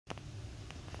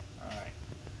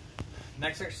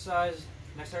Next exercise is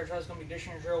going to be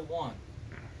conditioning drill 1.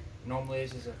 Normally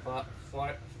this is a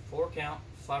 4 count,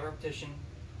 5 repetition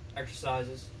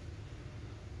exercises,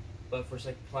 but for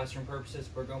sake of classroom purposes,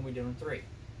 we're going to be doing 3.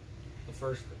 The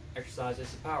first exercise is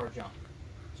the power jump.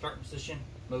 Start position,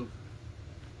 move.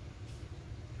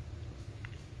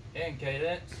 And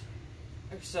cadence,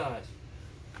 exercise.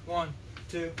 1,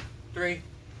 2, 3,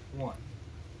 1.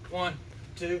 1,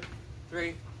 2,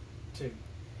 3, 2.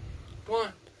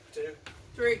 1, 2,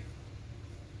 3.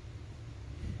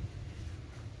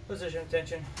 Position,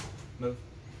 tension, move.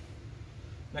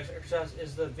 Next exercise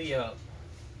is the V up.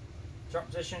 Start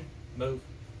position, move.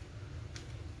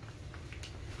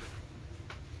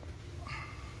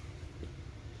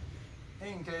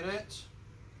 And cadence,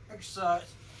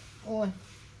 exercise. 1,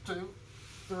 2,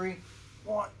 3,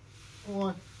 1.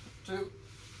 1, 2,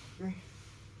 3,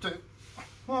 2.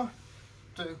 1,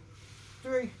 2,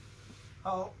 3.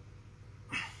 Halt.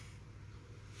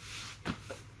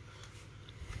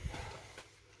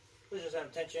 Please just have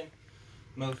attention.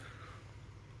 Move.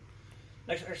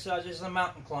 Next exercise is the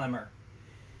mountain climber.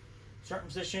 Start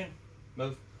position.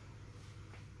 Move.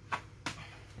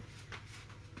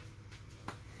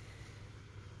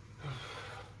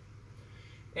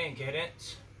 And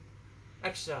cadence.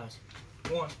 Exercise.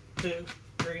 1, 2,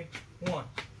 3, 1.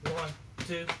 1,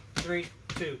 2, 3,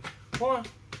 2. 1,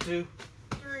 2,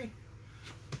 3.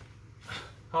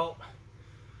 Halt.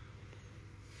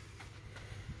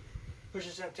 Push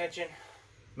this in tension.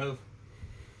 Move.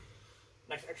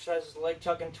 Next exercise is the leg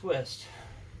tuck and twist.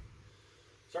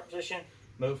 Start position.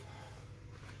 Move.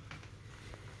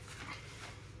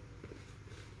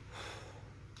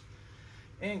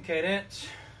 And cadence.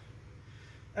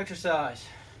 Exercise.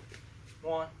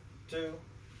 1, 2,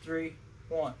 3,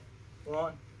 1.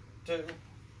 1, 2,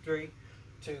 3,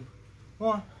 2.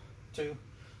 1, 2,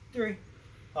 3.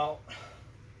 Halt.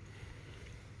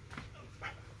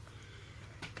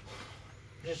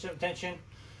 Just have tension.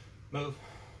 Move.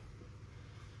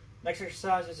 Next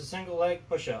exercise is a single leg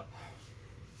push up.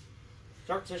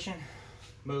 Start position.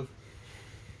 Move.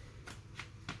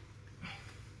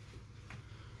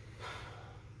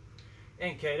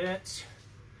 And cadence.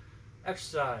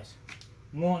 Exercise.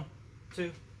 1,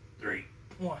 2, 3,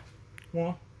 1.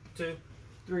 1, 2,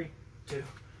 3, 2.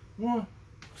 1,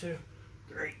 2,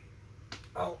 3.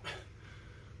 Out.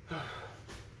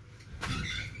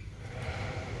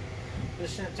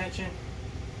 Position of tension.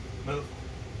 Move.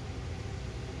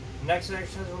 Next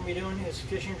exercise we'll be doing is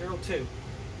conditioning drill 2.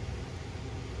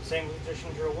 Same with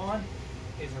conditioning drill 1.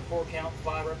 These are 4 count,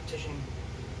 5 repetition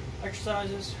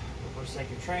exercises. For the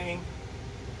sake of training,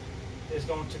 it is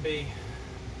going to be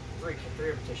 3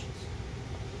 repetitions.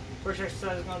 First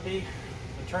exercise is going to be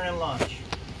the turn and lunge.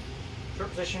 Short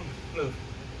position, move.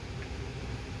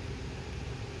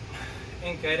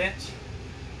 In cadence,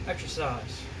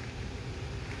 exercise.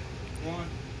 1,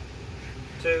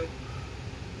 2,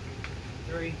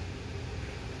 3,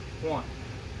 1.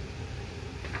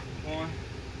 1,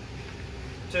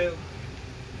 2,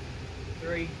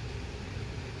 3,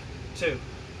 2.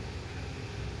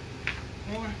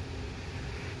 1,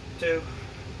 2,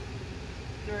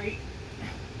 3.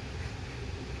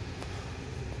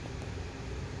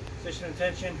 Position and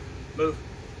tension, move.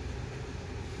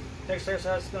 Next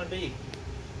exercise is going to be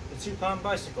the supine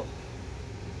bicycle.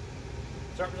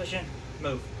 Start position,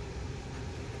 move.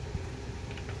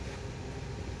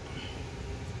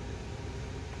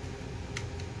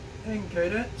 And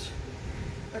cadence.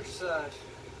 Exercise.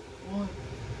 1,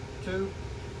 2,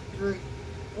 3,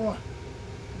 1.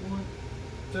 1,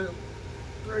 2,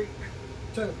 3,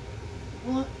 2.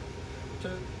 1, 2,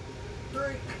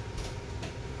 3.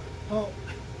 Halt.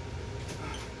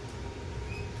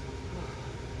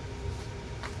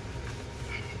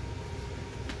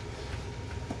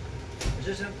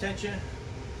 Resistance tension,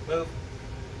 move.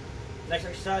 Next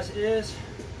exercise is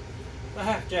the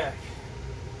half jack.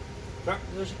 Start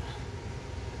position.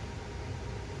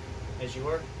 As you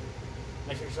work.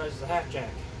 Next exercise is the half jack.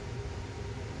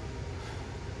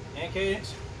 And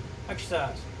cadence.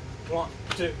 Exercise. 1,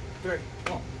 2, 3,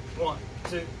 1. 1,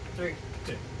 2, 3,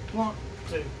 2. 1,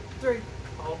 2, 3.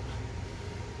 Halt.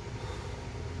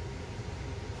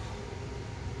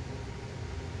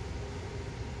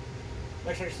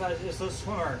 Next exercise is the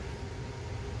swimmer.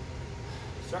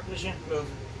 Start position, move.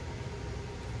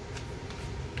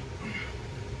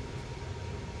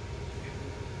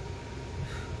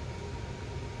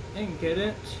 And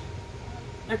cadence.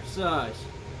 Exercise.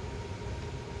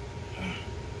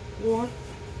 1,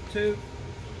 2,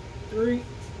 3,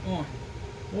 1.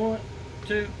 1,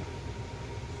 2,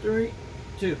 3,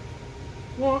 2.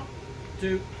 1,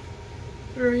 2,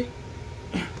 3.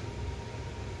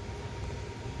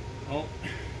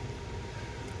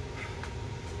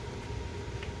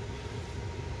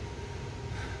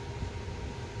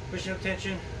 Position of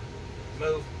tension,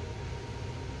 move.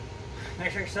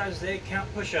 Next exercise is the 8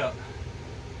 count push-up.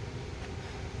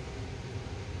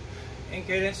 In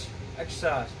cadence,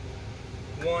 exercise.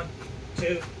 1,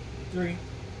 2, 3,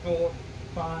 4,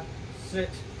 5,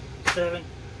 6, 7,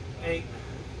 8.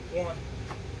 1,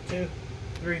 2,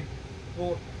 3,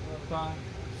 4, 5,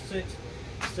 6,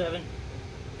 7,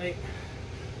 8.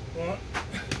 1,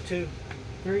 2,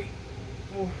 3,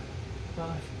 4,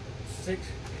 5, 6,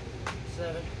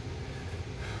 7.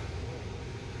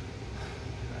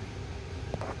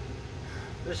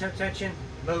 Position of tension,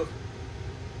 move.